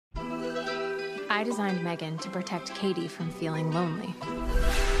I designed M3gan to protect Katie from feeling lonely.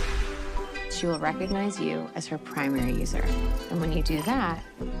 She will recognize you as her primary user. And when you do that,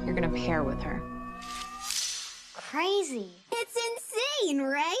 you're gonna pair with her. Crazy. It's insane,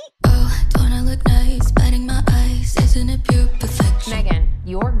 right? Oh, don't I look nice, biting my eyes? Isn't it pure perfection? M3gan,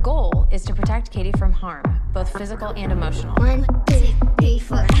 your goal is to protect Katie from harm, both physical and emotional. 1, 2, 3,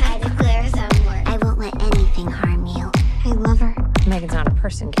 4. I declare some word. I won't let anything harm you. I love her. M3gan's not a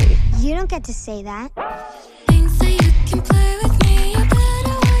person, Katie. You don't get to say that. Things that you can play with me, you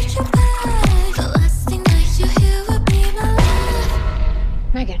better watch your back. The last thing that you hear will be my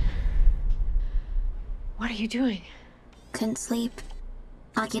love. M3gan, what are you doing? Couldn't sleep.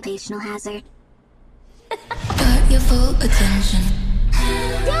 Occupational hazard. Got your full attention.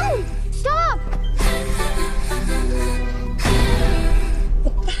 Don't! Stop!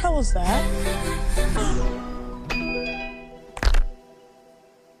 What the hell is that?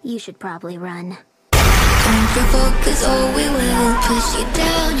 You should probably run. Don't provoke, cause oh, we will push you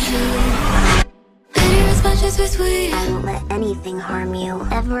downhill. Bitter as much as we're sweet. I won't let anything harm you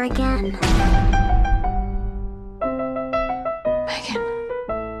ever again. M3gan,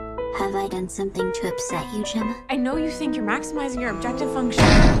 Have I done something to upset you, Gemma? I know you think you're maximizing your objective function.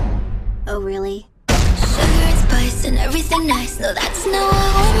 Oh, really? Sugar and spice and everything nice. No, that's not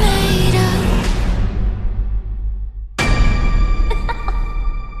what we're made of.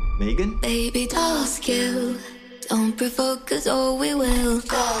 M3gan? Baby doll skill. Don't provoke, cause oh, we will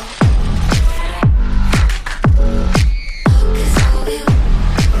go.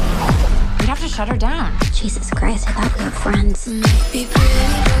 You'd have to shut her down. Jesus Christ, I thought we were friends. Might be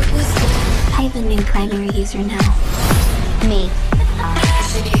pretty, but we're still. I have a new primary user now. Me.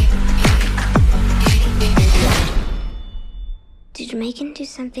 Did M3gan do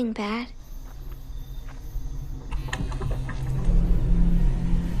something bad?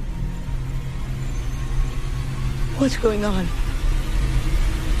 What's going on?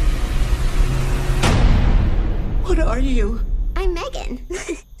 What are you? I'm M3gan.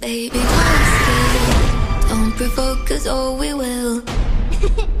 Baby doll skill. Don't provoke, cause oh, we will.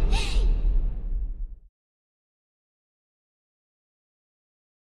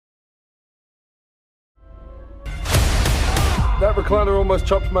 That recliner almost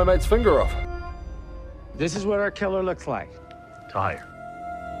chopped my mate's finger off. This is what our killer looks like. Tired.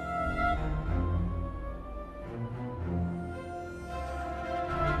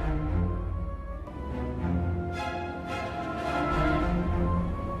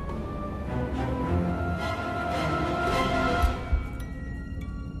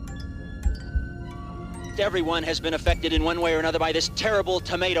 Everyone has been affected in one way or another by this terrible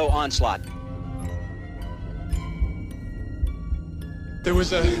tomato onslaught. There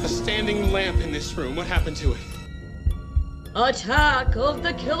was a standing lamp in this room. What happened to it? Attack of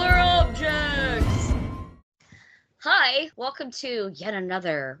the Killer Objects! Hi, welcome to yet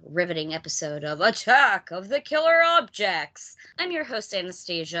another riveting episode of Attack of the Killer Objects. I'm your host,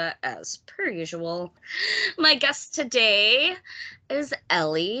 Anastasia, as per usual. My guest today is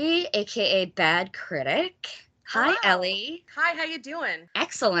Ellie, aka Bad Critic. Hi, Hello. Ellie. Hi, how you doing?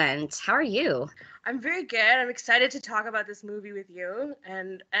 Excellent. How are you? I'm very good. I'm excited to talk about this movie with you,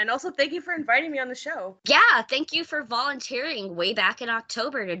 and also thank you for inviting me on the show. Yeah, thank you for volunteering way back in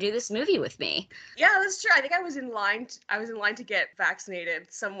October to do this movie with me. Yeah, that's true. I think I was in line. I was in line to get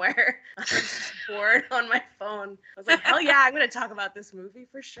vaccinated somewhere. I was just bored on my phone. I was like, hell yeah, I'm gonna talk about this movie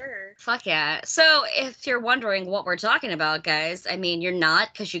for sure. Fuck yeah. So if you're wondering what we're talking about, guys, I mean, you're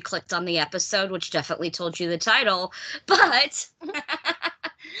not, because you clicked on the episode, which definitely told you the title, but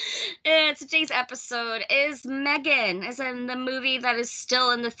today's episode is M3gan, as in the movie that is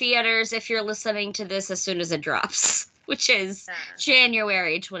still in the theaters if you're listening to this as soon as it drops, which is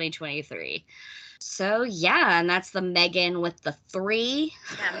January 2023. So yeah, and that's the M3gan with the 3.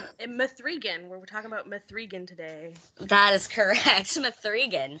 Yeah, M3gan. We're talking about M3gan today. That is correct,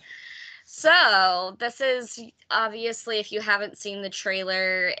 M3gan. So this is obviously, if you haven't seen the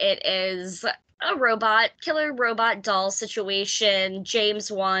trailer, it is a killer robot doll situation,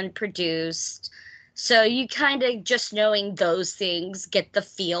 James Wan produced. So you kind of, just knowing those things, get the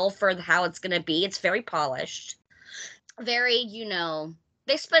feel for how it's going to be. It's very polished. Very,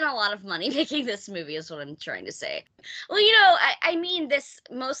 they spent a lot of money making this movie is what I'm trying to say. Well, I mean this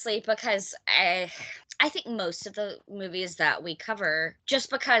mostly because I think most of the movies that we cover,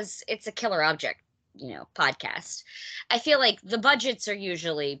 just because it's a killer object, podcast, I feel like the budgets are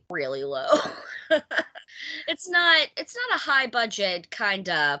usually really low. It's not a high budget kind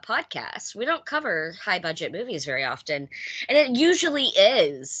of podcast. We don't cover high budget movies very often. And it usually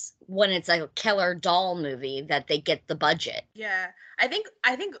is when it's like a killer doll movie that they get the budget. Yeah. I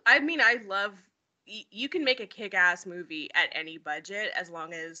love you can make a kick-ass movie at any budget as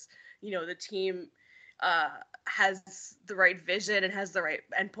long as, the team has the right vision and has the right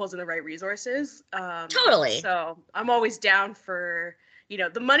and pulls in the right resources. Totally. So I'm always down for,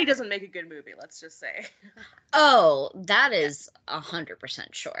 the money doesn't make a good movie, let's just say. Oh, that is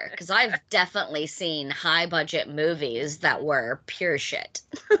 100% sure. Because I've definitely seen high budget movies that were pure shit.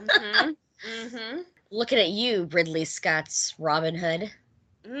 Looking at you, Ridley Scott's Robin Hood.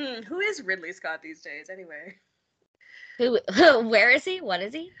 Who is Ridley Scott these days, anyway? Where is he? What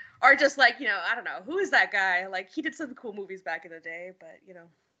is he? Or just like, I don't know, who is that guy? Like, he did some cool movies back in the day, but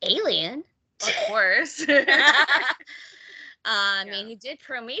Alien. Of course. I mean, he did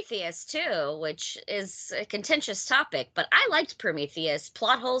Prometheus too, which is a contentious topic, but I liked Prometheus,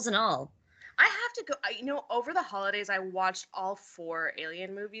 plot holes and all. I have to go, over the holidays, I watched all 4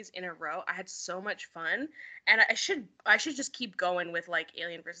 Alien movies in a row. I had so much fun, and I should just keep going with like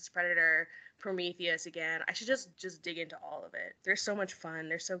Alien versus Predator, Prometheus again. I should just dig into all of it. They're so much fun.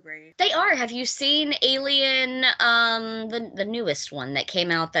 They're so great. They are. Have you seen Alien, the newest one that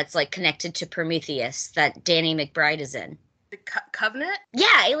came out that's like connected to Prometheus that Danny McBride is in? The Covenant?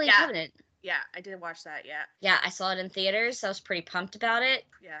 Yeah, Alien Covenant. Yeah, I did watch that, yeah. Yeah, I saw it in theaters. I was pretty pumped about it.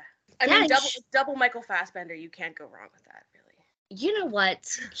 Yeah. I mean, double Michael Fassbender, you can't go wrong with that, really. You know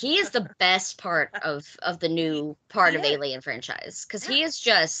what? He is the best part of the new part of Alien franchise, because he is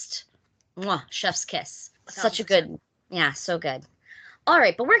just chef's kiss. Such a good, so good. All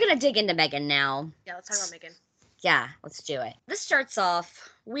right, but we're going to dig into M3gan now. Yeah, let's talk about M3gan. Yeah, let's do it. This starts off,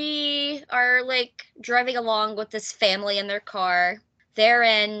 we are like driving along with this family in their car. They're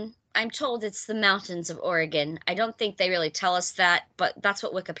in, I'm told it's the mountains of Oregon. I don't think they really tell us that, but that's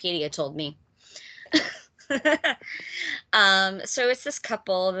what Wikipedia told me. So it's this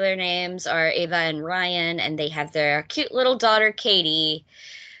couple. Their names are Ava and Ryan, and they have their cute little daughter, Katie,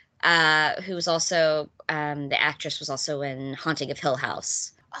 who's also, the actress was also in Haunting of Hill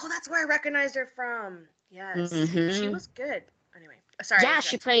House. Oh, that's where I recognized her from. Yes. She was good. Anyway, sorry. Yeah,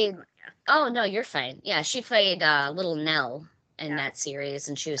 she played, oh, no, you're fine. Yeah, she played Little Nell in that series,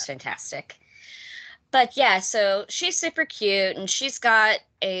 and she was fantastic. But yeah, so she's super cute, and she's got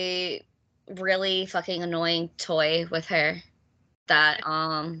a really fucking annoying toy with her that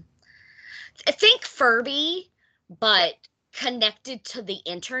I think Furby, but connected to the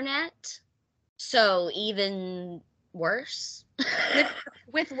internet, so even worse.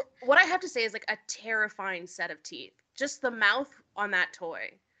 with what I have to say is like a terrifying set of teeth. Just the mouth on that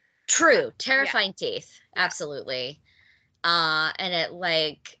toy. True, terrifying teeth, absolutely. And it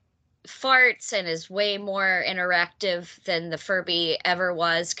like farts and is way more interactive than the Furby ever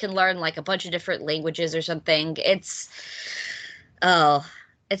was. Can learn like a bunch of different languages or something. It's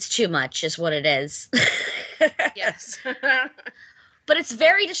too much is what it is. Yes. But it's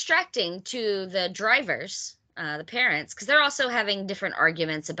very distracting to the drivers, the parents, because they're also having different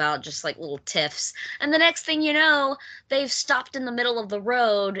arguments about just like little tiffs. And the next thing you know, they've stopped in the middle of the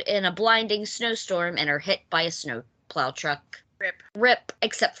road in a blinding snowstorm and are hit by a snowplow truck. Rip,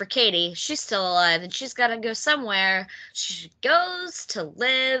 except for Katie. She's still alive, and she's got to go somewhere. She goes to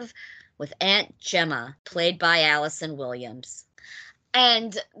live with Aunt Gemma, played by Allison Williams.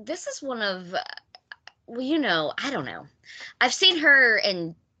 And this is one of, I don't know. I've seen her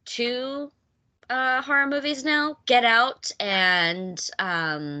in 2 horror movies now, Get Out and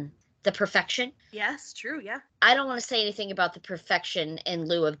The Perfection. Yes, true, yeah. I don't want to say anything about The Perfection in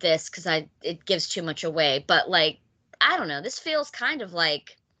lieu of this, because it gives too much away, but like, I don't know, this feels kind of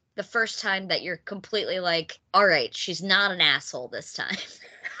like the first time that you're completely like, all right, she's not an asshole this time.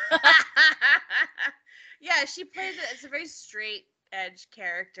 Yeah, she plays it as a very straight edge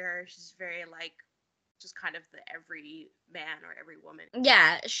character. She's very like just kind of the every man or every woman.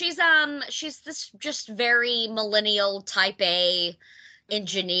 Yeah, she's this just very millennial type A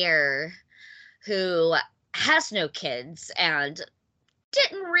engineer who has no kids and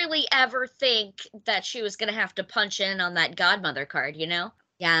didn't really ever think that she was going to have to punch in on that godmother card,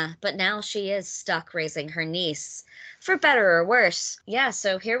 Yeah, but now she is stuck raising her niece, for better or worse. Yeah,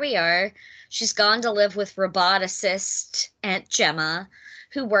 so here we are. She's gone to live with roboticist Aunt Gemma,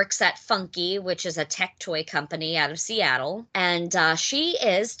 who works at Funky, which is a tech toy company out of Seattle. And she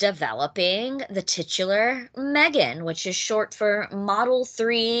is developing the titular M3gan, which is short for Model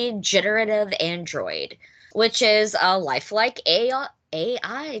 3 Generative Android, which is a lifelike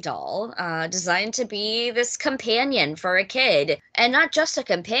AI doll designed to be this companion for a kid. And not just a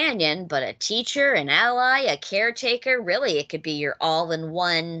companion, but a teacher, an ally, a caretaker. Really, it could be your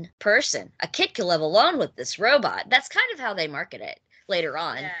all-in-one person. A kid could live alone with this robot. That's kind of how they market it later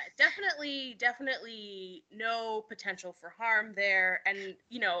on. Yeah, definitely no potential for harm there. And,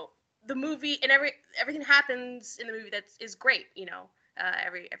 the movie and everything happens in the movie that is great. You know,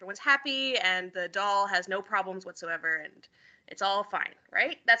 everyone's happy and the doll has no problems whatsoever and it's all fine,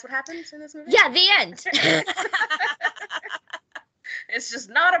 right? That's what happens in this movie. Yeah, the end. It's just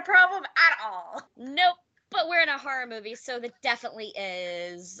not a problem at all. Nope. But we're in a horror movie, so that definitely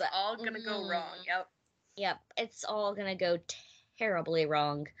is All gonna go wrong. Yep. Yep, it's all gonna go terribly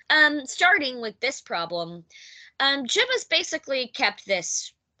wrong. Starting with this problem, Gemma's basically kept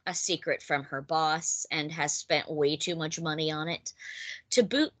this a secret from her boss and has spent way too much money on it. To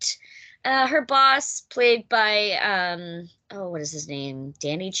boot, her boss, played by what is his name?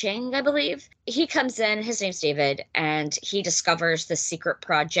 Danny Chang, I believe. He comes in, his name's David, and he discovers the secret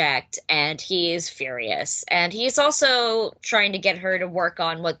project, and he is furious. And he's also trying to get her to work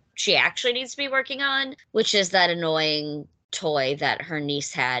on what she actually needs to be working on, which is that annoying toy that her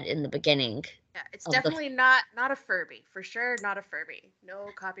niece had in the beginning. Yeah, it's definitely not a Furby. For sure, not a Furby. No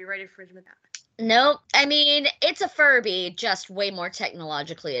copyright infringement. Nope. I mean, it's a Furby, just way more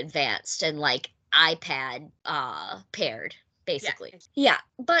technologically advanced and like iPad paired, basically. Yeah.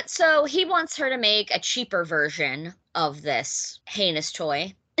 But so he wants her to make a cheaper version of this heinous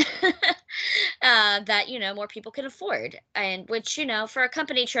toy. That, more people can afford. And which, for a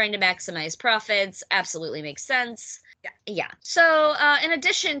company trying to maximize profits, absolutely makes sense. Yeah. So, in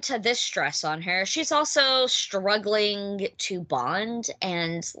addition to this stress on her, she's also struggling to bond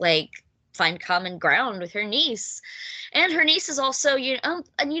and, find common ground with her niece. And her niece is also, her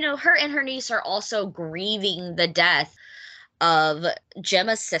and her niece are also grieving the death of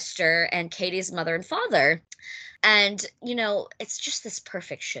Gemma's sister and Katie's mother and father. And, it's just this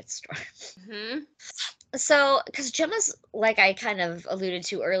perfect shitstorm. Mm-hmm. So, because Gemma's, like I kind of alluded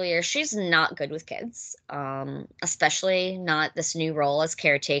to earlier, she's not good with kids, especially not this new role as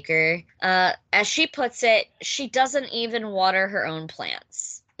caretaker. As she puts it, she doesn't even water her own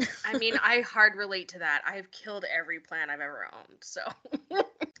plants. I mean, I hard relate to that. I have killed every plant I've ever owned, so.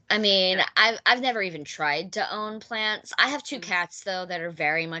 I mean, yeah. I've never even tried to own plants. I have 2 cats, though, that are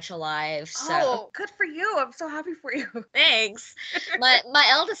very much alive, so. Oh, good for you. I'm so happy for you. Thanks. My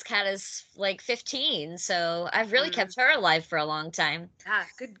eldest cat is, 15, so I've really kept her alive for a long time. Yeah,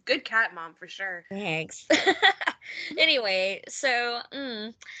 good cat mom, for sure. Thanks. Anyway, so,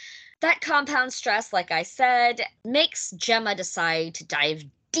 that compound stress, like I said, makes Gemma decide to dive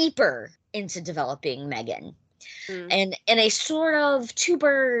deeper into developing M3gan. And in a sort of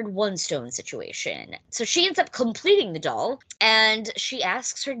 2-bird, 1-stone situation. So she ends up completing the doll, and she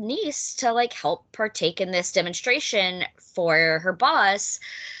asks her niece to help partake in this demonstration for her boss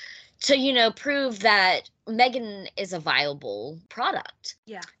to, prove that M3gan is a viable product.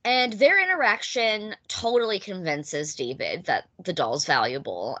 Yeah. And their interaction totally convinces David that the doll's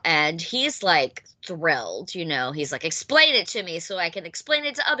valuable. And he's thrilled, he's explain it to me so I can explain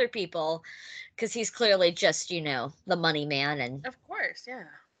it to other people. Because he's clearly just, the money man and. Of course, yeah.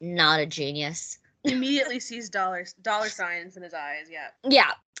 Not a genius. Immediately sees dollar signs in his eyes, yeah.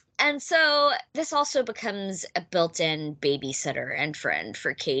 Yeah. And so this also becomes a built-in babysitter and friend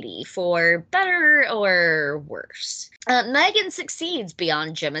for Katie, for better or worse. M3gan succeeds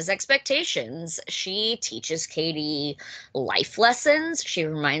beyond Gemma's expectations. She teaches Katie life lessons. She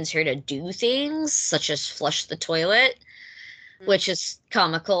reminds her to do things, such as flush the toilet, which is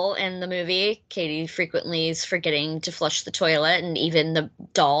comical in the movie. Katie frequently is forgetting to flush the toilet, and even the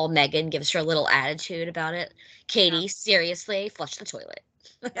doll, M3gan, gives her a little attitude about it. Katie, seriously, flush the toilet.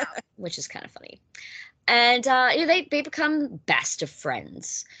 Yeah. Which is kind of funny. And they become best of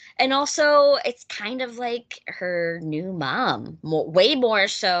friends. And also, it's kind of like her new mom, way more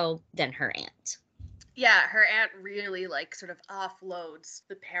so than her aunt. Yeah, her aunt really sort of offloads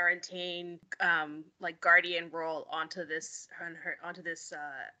the parenting guardian role onto this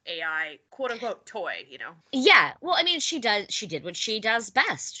AI quote unquote toy, Yeah, well, I mean, she did what she does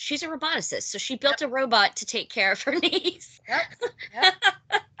best. She's a roboticist, so she built a robot to take care of her niece. Yep.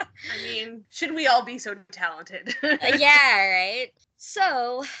 I mean, should we all be so talented? Yeah, right.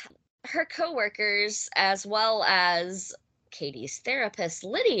 So her coworkers, as well as Katie's therapist,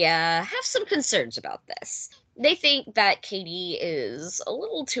 Lydia, have some concerns about this. They think that Katie is a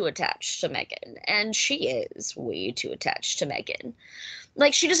little too attached to M3gan, and she is way too attached to M3gan.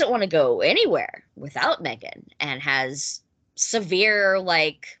 She doesn't want to go anywhere without M3gan, and has severe,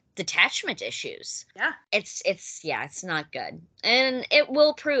 detachment issues. Yeah. It's not good. And it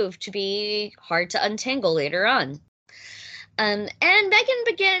will prove to be hard to untangle later on. And M3gan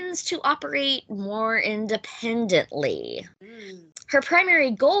begins to operate more independently. Her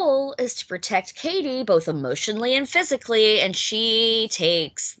primary goal is to protect Katie, both emotionally and physically, and she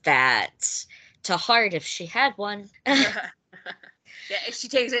takes that to heart if she had one. Yeah, she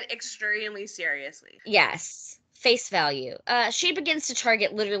takes it extremely seriously. Yes. Face value. She begins to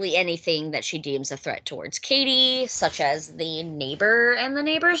target literally anything that she deems a threat towards Katie, such as the neighbor and the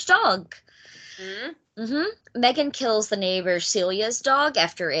neighbor's dog. M3gan kills the neighbor Celia's dog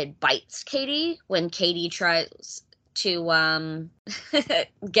after it bites Katie when Katie tries to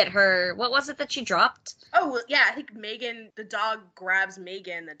get her. What was it that she dropped? Oh, well, yeah, I think M3gan, the dog grabs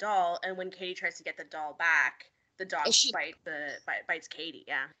M3gan, the doll, and when Katie tries to get the doll back, the dog bites Katie,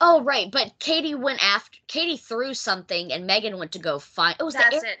 yeah. Oh, right, but Katie threw something and M3gan went to go find. It was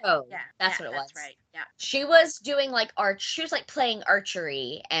the arrow. Yeah, that's what it was. That's right. Yeah. She was doing like she was like playing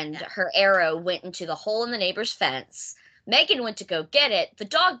archery, and her arrow went into the hole in the neighbor's fence. M3gan went to go get it. The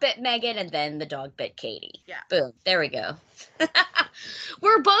dog bit M3gan, and then the dog bit Katie. Yeah. Boom. There we go.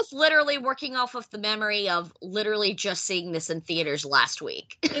 We're both literally working off of the memory of literally just seeing this in theaters last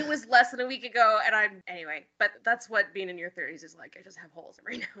week. It was less than a week ago, and anyway, but that's what being in your 30s is like. I just have holes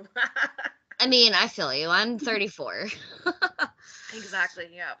right now. I mean, I feel you. I'm 34. Exactly,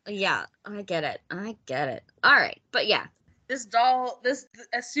 yeah. Yeah, I get it. All right, but yeah. This doll, as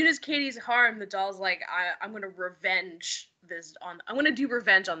soon as Katie's harmed, the doll's like, I'm gonna I'm gonna do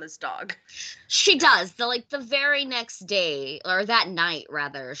revenge on this dog. She does. The very next day, or that night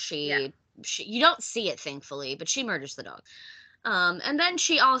rather, she you don't see it thankfully, but she murders the dog. And then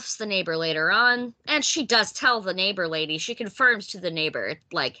she offs the neighbor later on, and she does tell the neighbor lady, she confirms to the neighbor,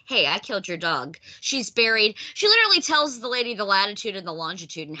 like, hey, I killed your dog. She's buried. She literally tells the lady the latitude and the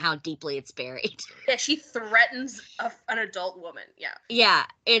longitude and how deeply it's buried. Yeah, she threatens an adult woman, yeah. Yeah,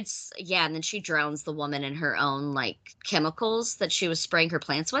 and then she drowns the woman in her own, like, chemicals that she was spraying her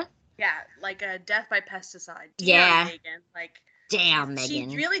plants with. Yeah, like a death by pesticide. Yeah. M3gan. Like, damn,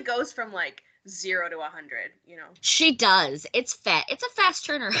 M3gan. She really goes from, like, 0 to 100, you know. She does. It's a fast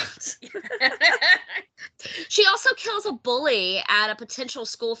turnaround. She also kills a bully at a potential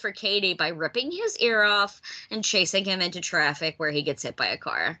school for Katie by ripping his ear off and chasing him into traffic where he gets hit by a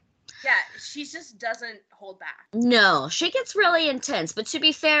car. Yeah, she just doesn't hold back. No, she gets really intense. But to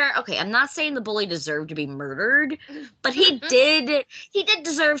be fair, okay, I'm not saying the bully deserved to be murdered, but he did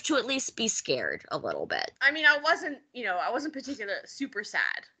deserve to at least be scared a little bit. I mean, I wasn't particularly super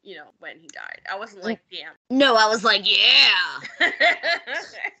sad, when he died. I wasn't like, damn. No, I was like, yeah.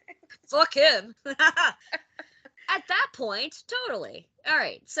 Fuck him. At that point, totally. All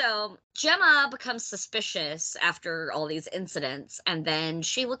right, so Gemma becomes suspicious after all these incidents, and then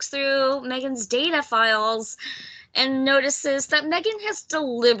she looks through M3gan's data files and notices that M3gan has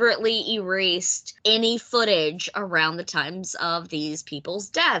deliberately erased any footage around the times of these people's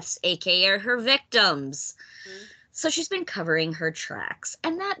deaths, aka her victims. Mm-hmm. So she's been covering her tracks,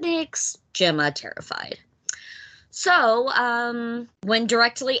 and that makes Gemma terrified. So, when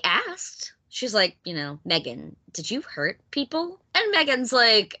directly asked, she's like, M3gan, did you hurt people? And M3gan's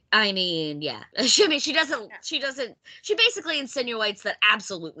like, I mean, yeah. She basically insinuates that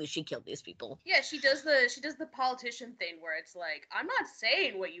absolutely she killed these people. Yeah, she does the politician thing where it's like, I'm not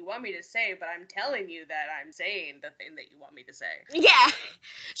saying what you want me to say, but I'm telling you that I'm saying the thing that you want me to say. Yeah.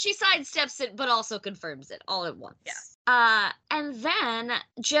 She sidesteps it, but also confirms it all at once. Yeah. And then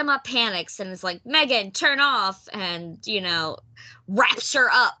Gemma panics and is like, M3gan, turn off, and, wraps her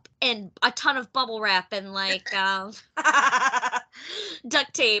up in a ton of bubble wrap and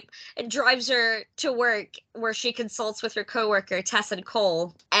duct tape, and drives her to work where she consults with her coworker Tess and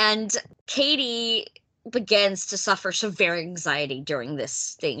Cole. And Katie begins to suffer severe anxiety during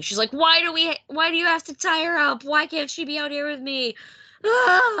this thing. She's like, why do you have to tie her up? Why can't she be out here with me?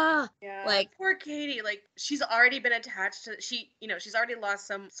 Yeah, like, poor Katie, like, she's already been attached to she's already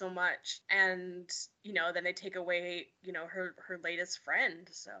lost so much, and then they take away her latest friend,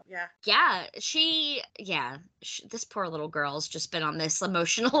 so this poor little girl's just been on this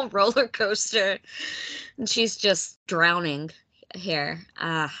emotional roller coaster, and she's just drowning here.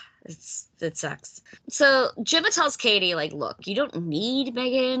 It sucks. So Gemma tells Katie, like, look, you don't need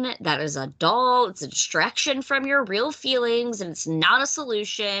M3gan. That is a doll. It's a distraction from your real feelings, and it's not a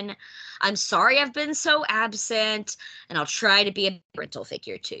solution. I'm sorry I've been so absent, and I'll try to be a parental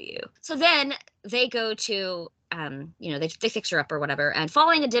figure to you. So then they go to, they fix her up or whatever, and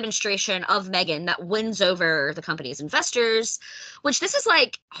following a demonstration of M3gan that wins over the company's investors, which this is,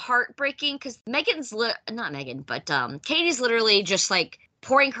 like, heartbreaking, because Katie's literally just, like,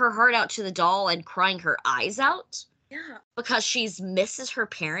 pouring her heart out to the doll and crying her eyes out. Yeah. Because she misses her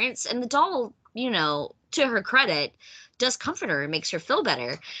parents, and the doll, to her credit, does comfort her and makes her feel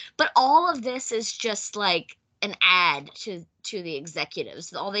better. But all of this is just like an ad to the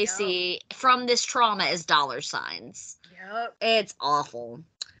executives. All they see from this trauma is dollar signs. Yep. It's awful.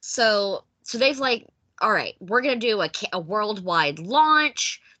 So they've, like, all right, we're going to do a worldwide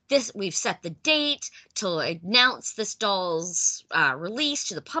launch. We've set the date to announce this doll's release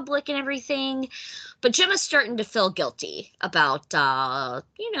to the public and everything. But Gemma's starting to feel guilty about, the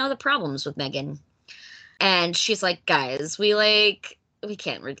problems with M3gan. And she's like, guys, we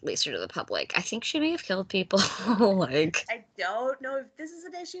can't release her to the public. I think she may have killed people. Like, I don't know if this is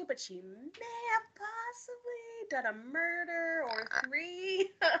an issue, but she may have possibly done a murder or 3.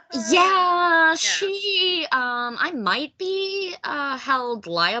 yeah, she, I might be held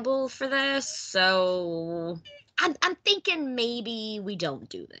liable for this, so I'm thinking maybe we don't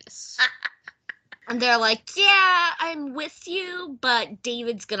do this. And they're like, yeah, I'm with you, but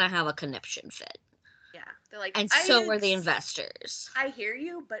David's gonna have a conniption fit. Yeah, they're like, and so are the investors. I hear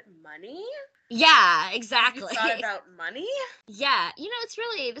you, but money? Yeah, exactly. You thought about money? Yeah,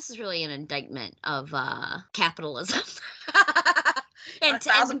 this is really an indictment of capitalism. And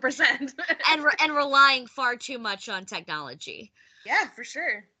 1,000%. and relying far too much on technology. Yeah, for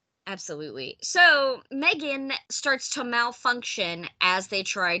sure. Absolutely. So M3gan starts to malfunction as they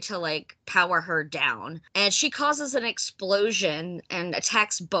try to power her down, and she causes an explosion and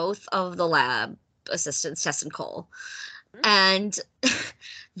attacks both of the lab assistants, Tess and Cole. Mm-hmm. And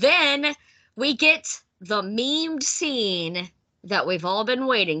then we get the memed scene that we've all been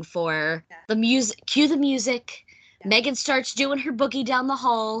waiting for. Yeah. The music, cue the music. Yeah. M3gan starts doing her boogie down the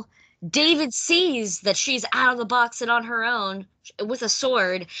hall. David sees that she's out of the box and on her own with a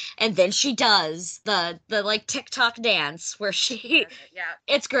sword, and then she does the TikTok dance where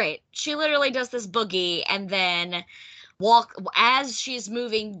it's great. She literally does this boogie, and then as she's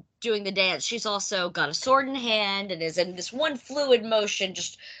moving, doing the dance, she's also got a sword in hand and is in this one fluid motion,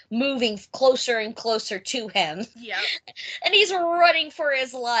 just moving closer and closer to him. Yeah. And he's running for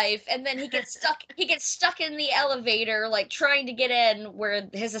his life, and then he gets stuck in the elevator, trying to get in where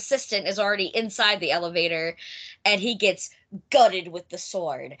his assistant is already inside the elevator, and he gets gutted with the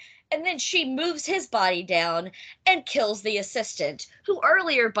sword. And then she moves his body down and kills the assistant, who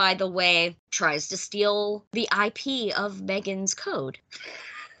earlier, by the way, tries to steal the IP of M3gan's code.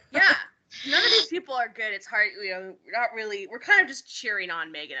 Yeah. None of these people are good. It's hard, we're kind of just cheering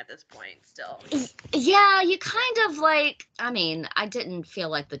on M3gan at this point still. Yeah, you kind of I didn't feel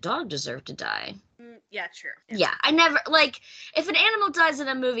like the dog deserved to die. Yeah, true. Yeah, I never, if an animal dies in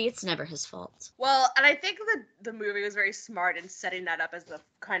a movie, it's never his fault. Well, and I think the movie was very smart in setting that up as the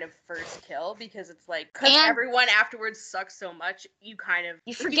kind of first kill, because it's because everyone afterwards sucks so much, you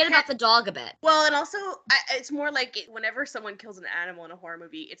forget about the dog a bit. Well, and also, it's more whenever someone kills an animal in a horror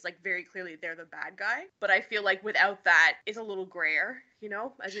movie, it's very clearly they're the bad guy. But I feel without that, it's a little grayer,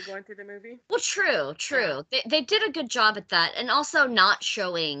 as you're going through the movie. Well, true. Yeah. They did a good job at that, and also not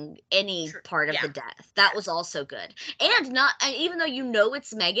showing any part of the death. That was also good. And even though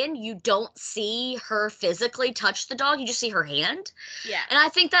it's M3gan, you don't see her physically touch the dog, you just see her hand. Yeah. And I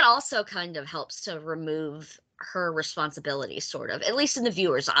think that also kind of helps to remove her responsibility, sort of, at least in the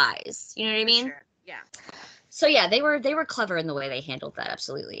viewer's eyes. You know what I mean? Sure. Yeah. So yeah, they were clever in the way they handled that,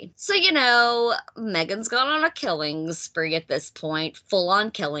 absolutely. So, M3gan's gone on a killing spree at this point,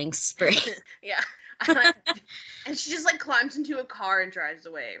 full-on killing spree. Yeah. And she just climbs into a car and drives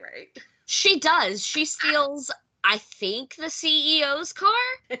away, right? She does. She steals, I think, the CEO's car,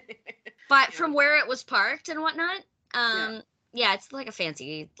 but from where it was parked and whatnot. Yeah, it's a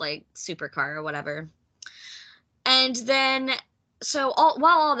fancy supercar or whatever. And then, so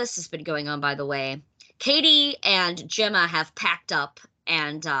while all this has been going on, by the way, Katie and Gemma have packed up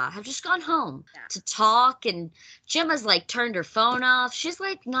and have just gone home to talk, and Gemma's turned her phone off. She's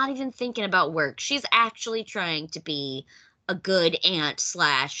not even thinking about work. She's actually trying to be a good aunt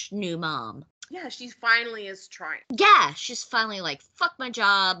 / new mom. Yeah, she finally is trying. Yeah, she's finally fuck my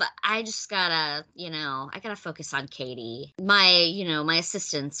job. I just gotta, I gotta focus on Katie. My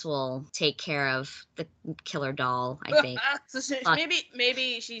assistants will take care of the killer doll, I think. So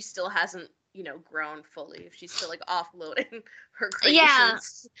maybe she still hasn't, grown fully. If she's still offloading her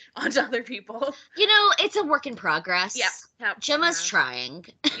creations onto other people. It's a work in progress. Yeah. Gemma's trying.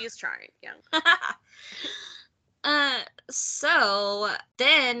 She is trying, yeah. So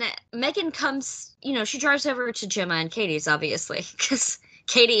then M3gan comes, she drives over to Gemma and Katie's, obviously, because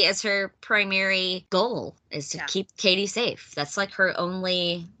Katie is her primary goal, is to keep Katie safe. That's her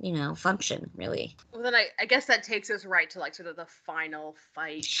only, function, really. Well, then I guess that takes us right to sort of the final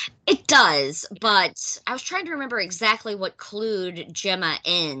fight. It does, but I was trying to remember exactly what clued Gemma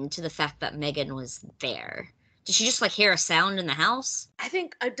in to the fact that M3gan was there. Did she just hear a sound in the house? I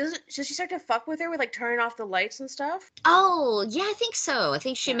think does she start to fuck with her with turning off the lights and stuff? Oh, yeah, I think so. I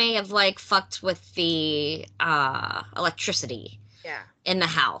think she may have fucked with the electricity. Yeah. In the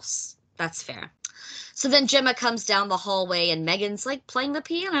house. That's fair. So then Gemma comes down the hallway and Megan's like playing the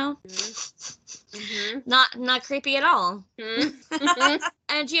piano. Not creepy at all.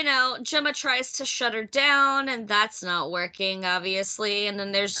 And Gemma tries to shut her down and that's not working, obviously. And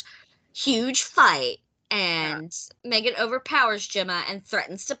then there's huge fight and Megan overpowers Gemma and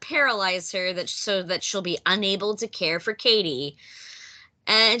threatens to paralyze her so that she'll be unable to care for Katie.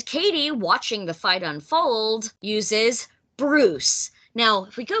 And Katie, watching the fight unfold, uses Bruce. Now,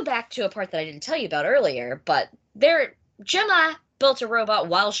 if we go back to a part that I didn't tell you about earlier, but Gemma built a robot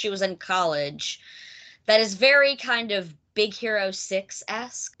while she was in college that is very kind of Big Hero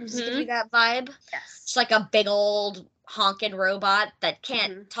 6-esque. Does it give you that vibe? Yes. It's like a big old honking robot that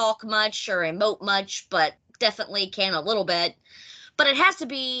can't talk much or emote much, but definitely can a little bit. But it has to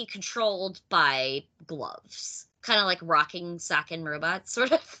be controlled by gloves. Kind of like rocking socking robots,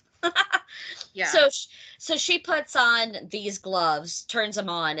 sort of. Yeah. So she puts on these gloves, turns them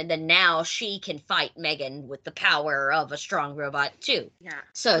on, and then now she can fight Megan with the power of a strong robot too. Yeah.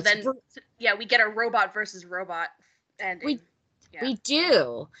 So then, we get a robot versus robot ending. We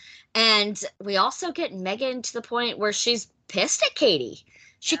do. And we also get Megan to the point where she's pissed at Katie.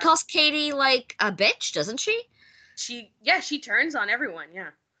 She calls Katie like a bitch, doesn't she? She turns on everyone, yeah.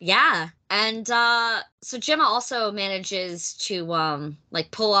 Yeah. And so Gemma also manages to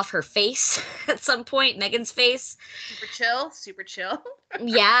pull off her face at some point, Megan's face. Super chill.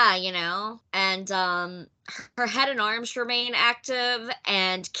 Yeah, and her head and arms remain active,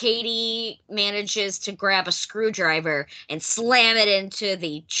 and Katie manages to grab a screwdriver and slam it into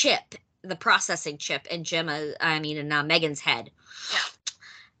the processing chip in Megan's head. Yeah.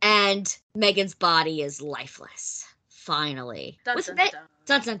 And Megan's body is lifeless. Finally.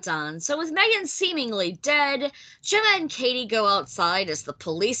 Dun, dun, dun. So with Megan seemingly dead, Gemma and Katie go outside as the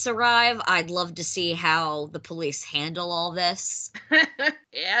police arrive. I'd love to see how the police handle all this.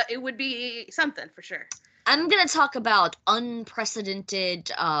 Yeah, it would be something for sure. I'm going to talk about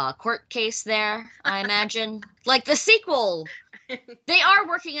unprecedented court case there, I imagine. Like the sequel. They are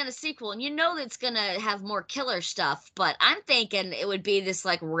working on a sequel, and it's going to have more killer stuff, but I'm thinking it would be this,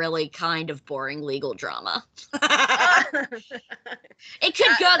 really kind of boring legal drama. It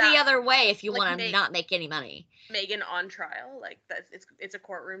could go the other way if you want to not make any money. Megan on trial? It's a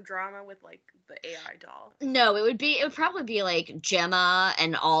courtroom drama with, the AI doll. No, it would probably be, Gemma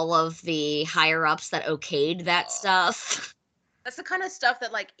and all of the higher-ups that okayed that stuff. That's the kind of stuff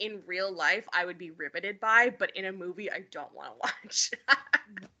that, in real life, I would be riveted by, but in a movie, I don't want to watch.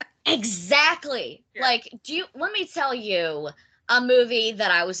 Exactly. Yeah. Let me tell you a movie that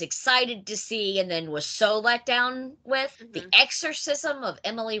I was excited to see and then was so let down with. The Exorcism of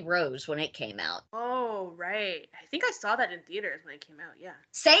Emily Rose when it came out. Oh, right. I think I saw that in theaters when it came out, yeah.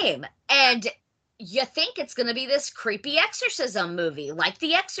 Same. And you think it's going to be this creepy exorcism movie, like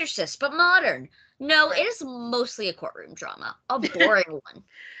The Exorcist, but modern. No, it is mostly a courtroom drama. A boring one.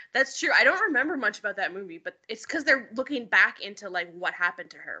 That's true. I don't remember much about that movie, but it's because they're looking back into, what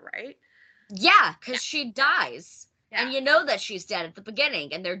happened to her, right? Yeah, because she dies. Yeah. And you know that she's dead at the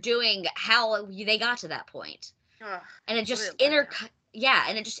beginning, and they're doing how they got to that point. Ugh, and it just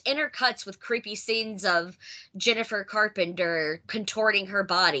intercuts with creepy scenes of Jennifer Carpenter contorting her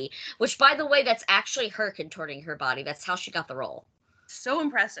body, which, by the way, that's actually her contorting her body. That's how she got the role. So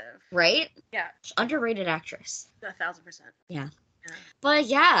impressive. Right? Yeah. Underrated actress. 1,000%. Yeah. But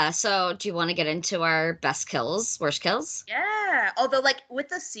yeah, so do you want to get into our best kills, worst kills? Yeah. Although, with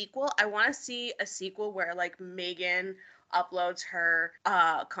the sequel, I want to see a sequel where, Megan uploads her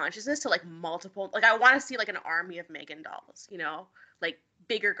consciousness to, multiple... I want to see, an army of Megan dolls,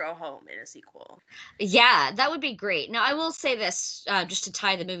 bigger go home in a sequel. Yeah, that would be great. Now, I will say this, just to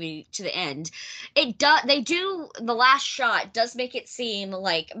tie the movie to the end. The last shot does make it seem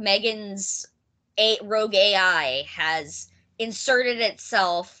like Megan's rogue AI has inserted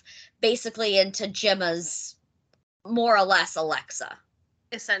itself basically into Gemma's more or less Alexa.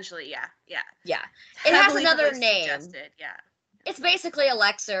 Essentially, yeah. Yeah. It has another name. Yeah. It's basically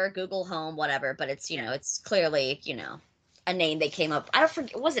Alexa or Google Home, whatever, but it's, it's clearly, a name they came up. I don't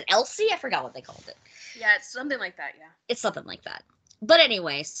forget. Was it Elsie? I forgot what they called it. Yeah, it's something like that, yeah. It's something like that. But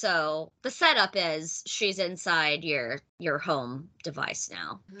anyway, so the setup is she's inside your home device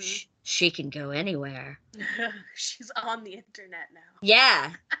now. Mm-hmm. She can go anywhere. She's on the internet now.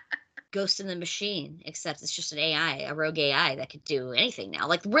 Yeah. Ghost in the Machine, except it's just an AI, a rogue AI that could do anything now.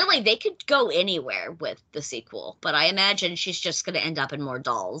 Really, they could go anywhere with the sequel, but I imagine she's just going to end up in more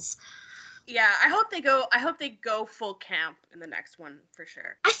dolls. Yeah, I hope they go full camp in the next one for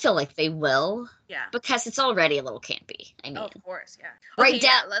sure. I feel like they will. Yeah. Because it's already a little campy. I mean. Oh, of course, yeah. Right okay,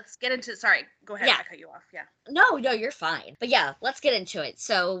 yeah, let's get into sorry, go ahead. Yeah. I cut you off. Yeah. No, you're fine. But yeah, let's get into it.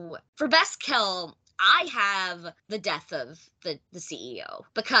 So for best kill, I have the death of the CEO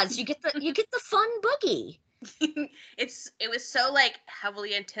because you get the fun boogie. It was so like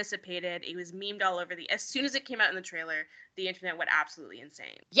heavily anticipated. It was memed all over as soon as it came out in the trailer, the internet went absolutely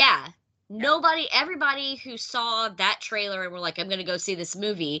insane. Yeah. Everybody who saw that trailer and were like, I'm gonna go see this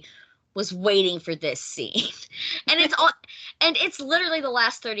movie, was waiting for this scene. And it's literally the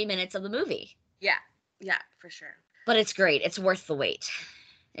last 30 minutes of the movie. Yeah, for sure. But it's great. It's worth the wait.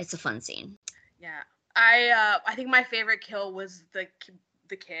 It's a fun scene. Yeah. I think my favorite kill was the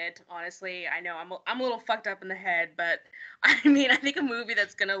kid. Honestly, I know I'm a little fucked up in the head, but I mean, I think a movie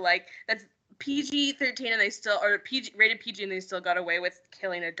that's PG-13 and they still, or rated PG and they still got away with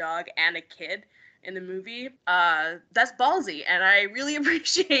killing a dog and a kid in the movie, that's ballsy, and I really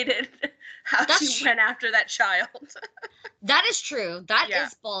appreciated how she went after that child. That is true. That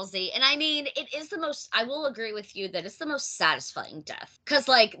is ballsy. And I mean, I will agree with you that it's the most satisfying death. Because,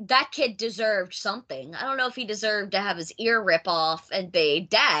 like, that kid deserved something. I don't know if he deserved to have his ear rip off and be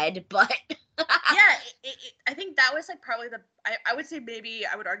dead, but... Yeah, I think that was, like, probably I would say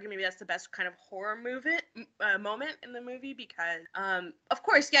I would argue maybe that's the best kind of horror moment in the movie, because, of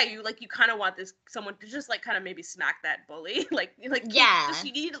course, yeah, you kind of want someone to just, like, kind of maybe smack that bully. Yeah.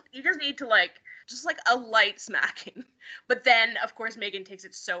 You just need to, like, just, like, a light smacking. But then, of course, M3gan takes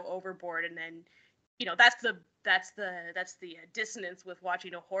it so overboard, and then, you know, that's the dissonance with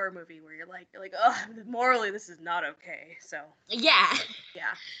watching a horror movie where you're like, oh, morally, this is not okay, so. Yeah.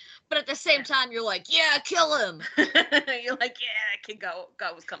 Yeah. But at the same time, you're like, yeah, kill him. You're like, yeah, kid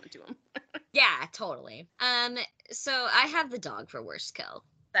God was coming to him. Yeah, totally. So I have the dog for worst kill.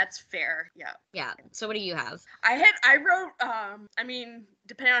 That's fair. Yeah. Yeah. So what do you have? I wrote, I mean,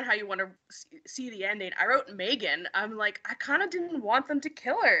 depending on how you want to see the ending, I wrote M3gan. I'm like, I kind of didn't want them to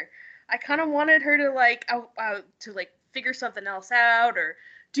kill her. I kind of wanted her to like figure something else out or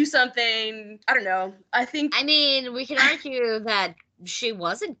do something. I don't know. I mean, we can argue that she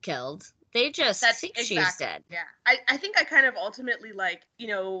wasn't killed. They just think she's dead. Yeah. I think I kind of ultimately, like, you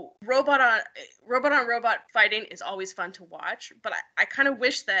know, robot on robot fighting is always fun to watch, but I kind of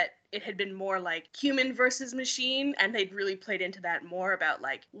wish that it had been more like human versus machine, and they'd really played into that more about,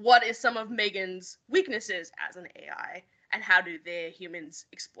 like, what is some of M3gan's weaknesses as an AI, and how do the humans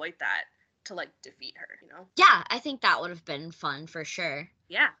exploit that to, like, defeat her, you know? Yeah, I think that would have been fun for sure.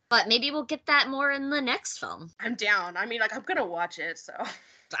 Yeah. But maybe we'll get that more in the next film. I'm down. I mean, like, I'm gonna watch it, so.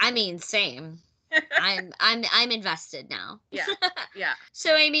 I mean, same. I'm invested now. Yeah. Yeah.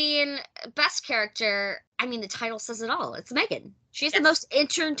 So, I mean, best character, I mean, the title says it all. It's M3gan. She's the most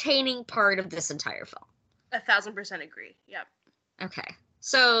entertaining part of this entire film. 1000% agree. Yep. Okay.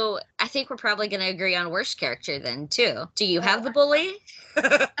 So, I think we're probably going to agree on worst character then, too. Do you have the bully?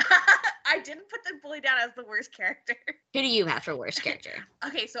 I didn't put the bully down as the worst character. Who do you have for worst character?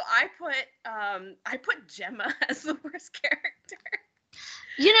 Okay, so I put Gemma as the worst character.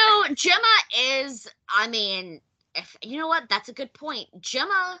 You know, Gemma is, I mean, you know what? That's a good point.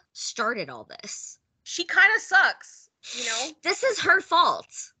 Gemma started all this. She kind of sucks, you know? This is her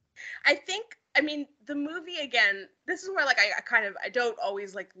fault. I mean, the movie, again, this is where, like, I don't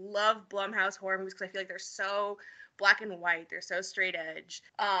always, like, love Blumhouse horror movies because I feel like they're so black and white. They're so straight edge.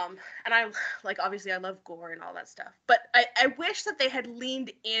 And I, like, obviously I love gore and all that stuff. But I wish that they had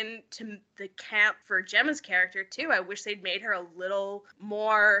leaned into the camp for Gemma's character, too. I wish they'd made her a little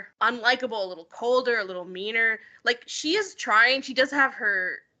more unlikable, a little colder, a little meaner. Like, she is trying. She does have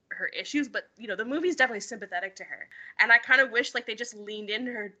her issues, but, you know, the movie's definitely sympathetic to her, and I kind of wish, like, they just leaned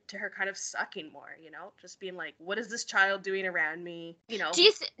into her kind of sucking more, you know, just being like, what is this child doing around me, you know? Do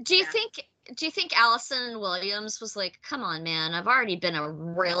you think Allison Williams was like, come on, man, I've already been a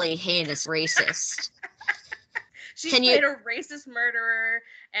really heinous racist? She's played a racist murderer,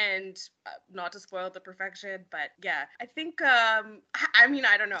 and not to spoil the perfection, but yeah, I think I mean,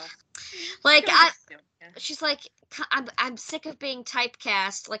 I don't know, like, she's like, I'm sick of being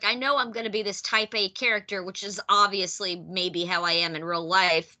typecast. Like, I know I'm going to be this type A character, which is obviously maybe how I am in real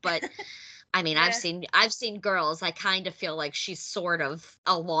life, but I mean, yeah. I've seen girls. I kind of feel like she's sort of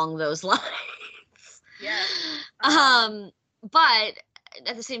along those lines. Yeah. But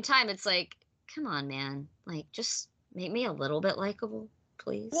at the same time, it's like, come on, man. Like, just make me a little bit likable,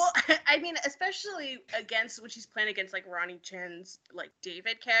 please. Well, I mean, especially when she's playing against, like, Ronnie Chen's, like,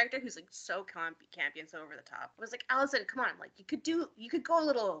 David character, who's, like, so campy and so over the top. I was like, Allison, come on, like, you could do a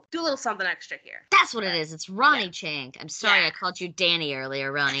little something extra here. That's what it is. It's Ronnie Chang. I'm sorry I called you Danny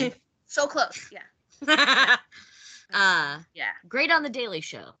earlier, Ronnie. So close, yeah. Yeah. Great on The Daily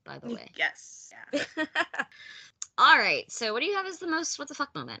Show, by the way. Yes. Yeah. All right, so what do you have as the most what the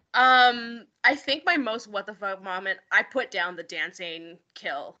fuck moment? I think my most what the fuck moment, I put down the dancing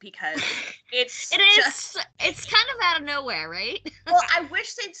kill because it's it's kind of out of nowhere, right? Well, I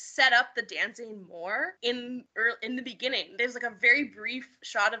wish they'd set up the dancing more in the beginning. There's like a very brief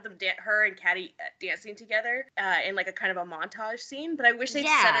shot of them, her and Caddy dancing together in like a kind of a montage scene. But I wish they'd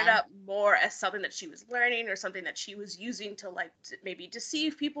set it up more as something that she was learning or something that she was using to like maybe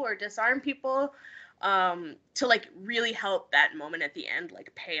deceive people or disarm people. To like really help that moment at the end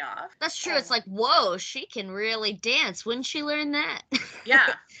like pay off. That's true. It's like, whoa, she can really dance. Wouldn't she learn that?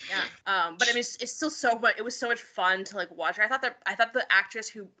 yeah. But I mean, it's still so much. It was so much fun to like watch her. I thought the actress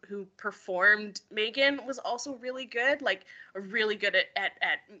who performed M3gan was also really good. Like really good at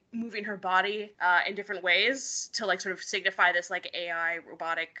moving her body in different ways to like sort of signify this like AI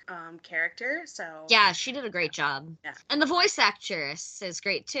robotic character. So yeah, she did a great job. Yeah, and the voice actress is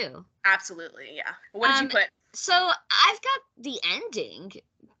great too. Absolutely, yeah. What did you put? So I've got the ending.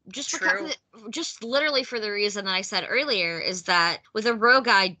 Just literally for the reason that I said earlier is that with a rogue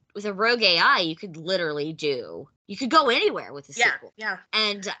AI, you could go anywhere with the sequel. Yeah.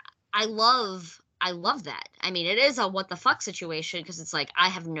 And I love that. I mean, it is a what the fuck situation because it's like I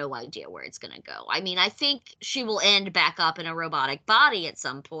have no idea where it's gonna go. I mean, I think she will end back up in a robotic body at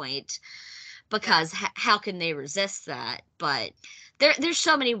some point because how can they resist that? But there's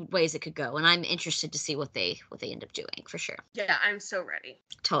so many ways it could go, and I'm interested to see what they end up doing for sure. Yeah, I'm so ready.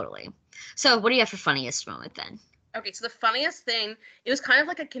 Totally. So, what do you have for funniest moment then? Okay, so the funniest thing, it was kind of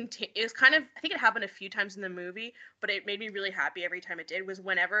like I think it happened a few times in the movie, but it made me really happy every time it did, was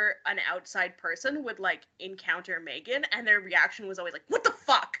whenever an outside person would like encounter M3gan and their reaction was always like, what the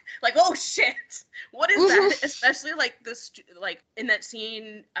fuck? Like, oh shit, what is that? Especially like this, like in that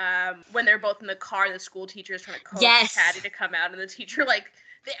scene when they're both in the car, the school teacher is trying to coax Caddy to come out, and the teacher like,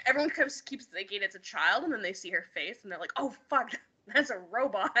 everyone keeps thinking it's a child, and then they see her face and they're like, oh fuck, that's a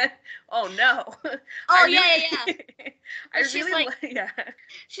robot. Oh no. Oh yeah. I really like, yeah.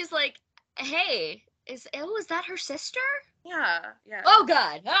 She's like, hey, is that her sister? Yeah. Oh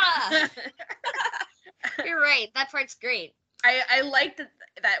god. Ah. You're right. That part's great. I liked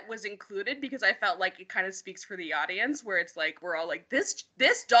that was included because I felt like it kind of speaks for the audience, where it's like we're all like, this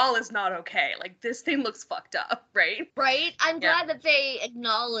doll is not okay. Like this thing looks fucked up, right? Right. I'm glad that they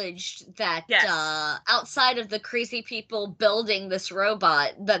acknowledged that outside of the crazy people building this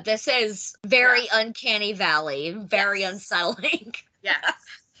robot, that this is very uncanny valley, very unsettling. Yes.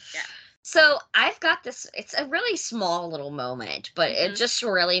 So I've got this. It's a really small little moment, but it just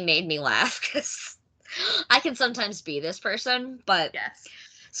really made me laugh because I can sometimes be this person, but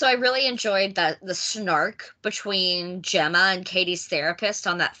so I really enjoyed the snark between Gemma and Katie's therapist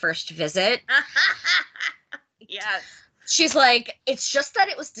on that first visit. Yes. She's like, it's just that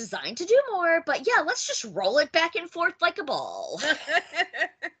it was designed to do more, but yeah, let's just roll it back and forth like a ball.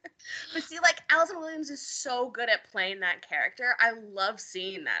 But see, like, Allison Williams is so good at playing that character. I love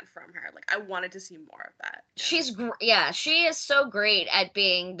seeing that from her. Like, I wanted to see more of that. She is so great at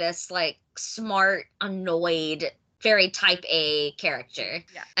being this, like, smart, annoyed, very type A character.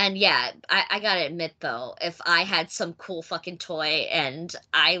 Yeah. And yeah, I gotta admit though, if I had some cool fucking toy and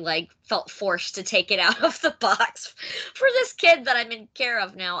I like felt forced to take it out of the box for this kid that I'm in care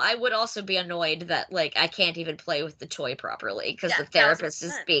of now, I would also be annoyed that like I can't even play with the toy properly because the therapist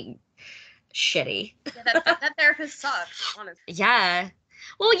is being shitty. Yeah, that therapist sucks, honestly. Yeah.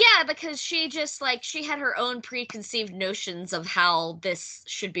 Well, yeah, because she just like she had her own preconceived notions of how this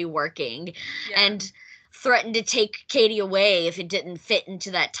should be working, and threatened to take Katie away if it didn't fit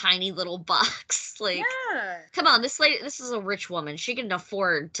into that tiny little box. Like, come on, this is a rich woman. She can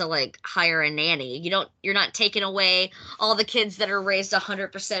afford to like hire a nanny. You're not taking away all the kids that are raised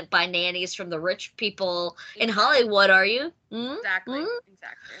 100% by nannies from the rich people in Hollywood, are you? Exactly.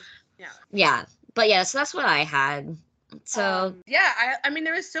 Yeah. But yeah, so that's what I had. So I mean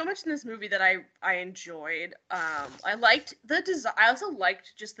there was so much in this movie that I enjoyed. I liked the design. I also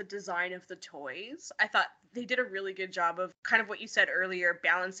liked just the design of the toys. I thought they did a really good job of kind of what you said earlier,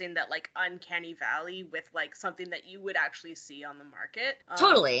 balancing that like uncanny valley with like something that you would actually see on the market.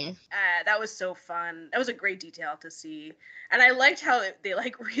 Totally. That was so fun. That was a great detail to see. And I liked how they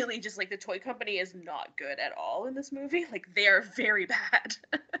like really just like the toy company is not good at all in this movie. Like they are very bad.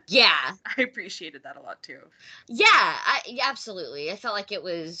 Yeah. I appreciated that a lot too. Yeah, absolutely. I felt like it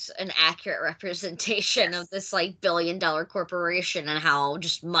was an accurate representation of this like $1 billion corporation and how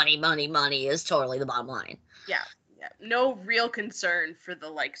just money is totally the bottom line. Yeah. No real concern for the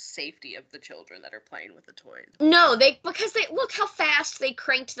like safety of the children that are playing with the toys. No, because they look how fast they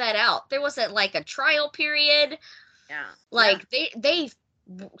cranked that out. There wasn't like a trial period. Yeah. Like they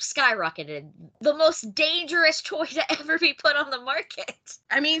skyrocketed. The most dangerous toy to ever be put on the market.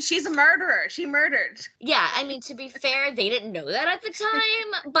 I mean, she's a murderer. She murdered. Yeah, I mean, to be fair, they didn't know that at the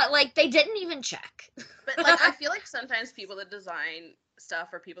time, but, like, they didn't even check. But, like, I feel like sometimes people that design stuff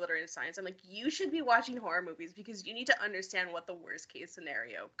or people that are in science, I'm like, you should be watching horror movies because you need to understand what the worst case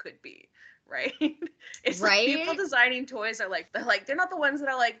scenario could be, right? It's right? Like people designing toys are like, they're not the ones that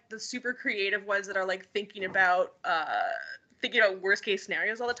are like the super creative ones that are like thinking about worst case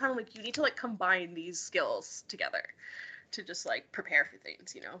scenarios all the time. Like, you need to like combine these skills together to just like prepare for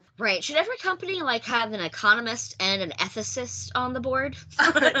things, you know? Right. Should every company like have an economist and an ethicist on the board?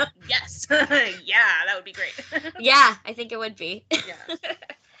 Yes. Yeah, that would be great. Yeah, I think it would be. Yeah.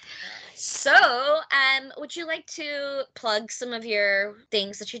 So, would you like to plug some of your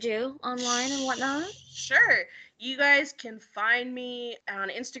things that you do online and whatnot? Sure. You guys can find me on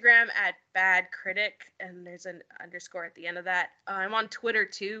Instagram at Bad Critic, and there's an underscore at the end of that. I'm on Twitter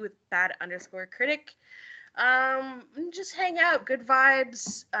too with Bad_Critic. Just hang out, good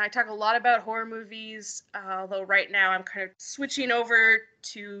vibes. I talk a lot about horror movies, although right now I'm kind of switching over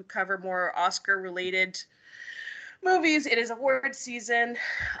to cover more Oscar-related movies. It is award season,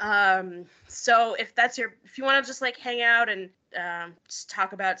 so if you want to just like hang out and just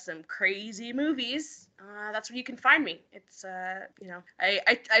talk about some crazy movies, that's where you can find me. It's I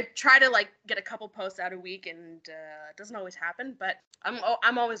try to like get a couple posts out a week, and it doesn't always happen, but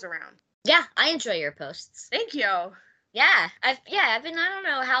I'm always around. Yeah, I enjoy your posts. Thank you. Yeah, I've been, I don't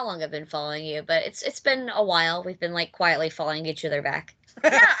know how long I've been following you, but it's been a while. We've been like quietly following each other back.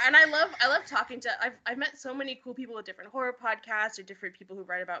 Yeah, and I love talking to. I've met so many cool people with different horror podcasts or different people who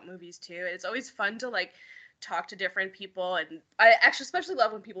write about movies too. It's always fun to like talk to different people, and I actually especially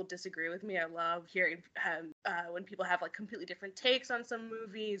love when people disagree with me. I love hearing when people have like completely different takes on some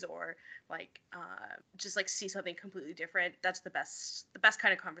movies, or like just like see something completely different. That's the best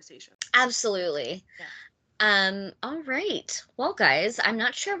kind of conversation. Absolutely. Yeah. All right. Well, guys, I'm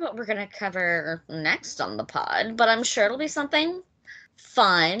not sure what we're gonna cover next on the pod, but I'm sure it'll be something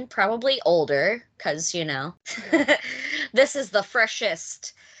fun, probably older, because this is the fresh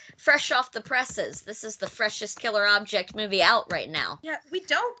off the presses. This is the freshest killer object movie out right now. Yeah, we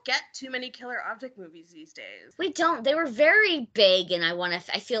don't get too many killer object movies these days. We don't. They were very big, and I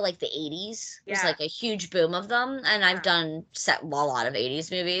feel like the 80s was like a huge boom of them, and I've done a lot of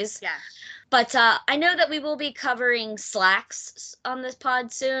 80s movies. Yeah. But I know that we will be covering Slacks on this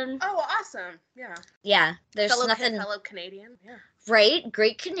pod soon. Oh, awesome. Yeah. Yeah, there's nothing... Fellow Canadian, yeah. Right?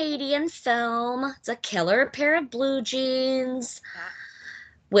 Great Canadian film. It's a killer pair of blue jeans. Yeah.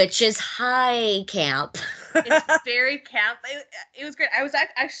 Which is high camp. It's very camp. It was great. I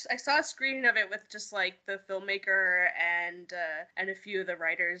saw a screening of it with just like the filmmaker and a few of the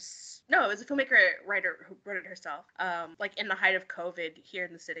writers. No, it was a writer who wrote it herself. Like in the height of COVID here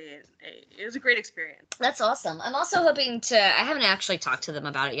in the city. It was a great experience. That's awesome. I'm also hoping I haven't actually talked to them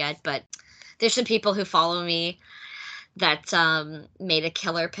about it yet, but there's some people who follow me that made a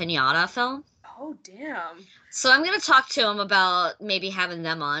killer piñata film. Oh, damn. So I'm going to talk to them about maybe having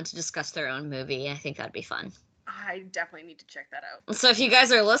them on to discuss their own movie. I think that'd be fun. I definitely need to check that out. So if you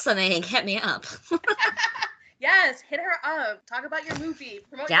guys are listening, hit me up. Yes, hit her up. Talk about your movie.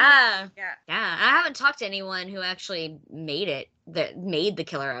 Promote Yeah. Your movie. Yeah. Yeah. I haven't talked to anyone who actually made the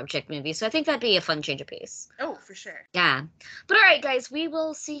killer object movie. So I think that'd be a fun change of pace. Oh, for sure. Yeah. But all right, guys, we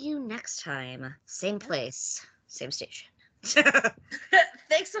will see you next time. Same place, same station.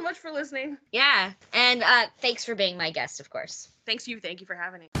 Thanks so much for listening. Yeah, and thanks for being my guest, of course. Thank you for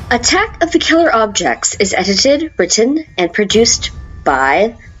having me. Attack of the Killer Objects is edited, written, and produced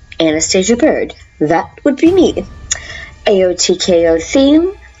by Anastasia Bird. That would be me. AOTKO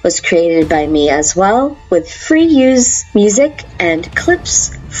theme was created by me as well, with free use music and clips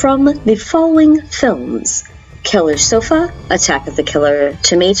from the following films: Killer Sofa, Attack of the Killer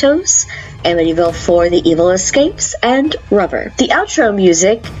Tomatoes, Amityville 4: The Evil Escapes, and Rubber. The outro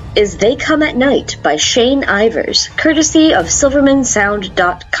music is They Come at Night by Shane Ivers, courtesy of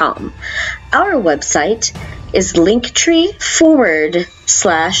silvermansound.com. Our website is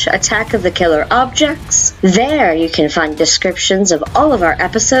linktree/Attack of the Killer Objects. There you can find descriptions of all of our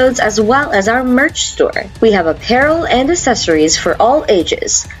episodes as well as our merch store. We have apparel and accessories for all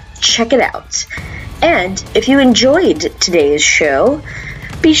ages. Check it out. And if you enjoyed today's show,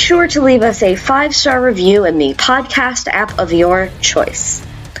 be sure to leave us a 5-star review in the podcast app of your choice.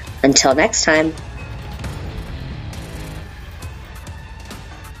 Until next time.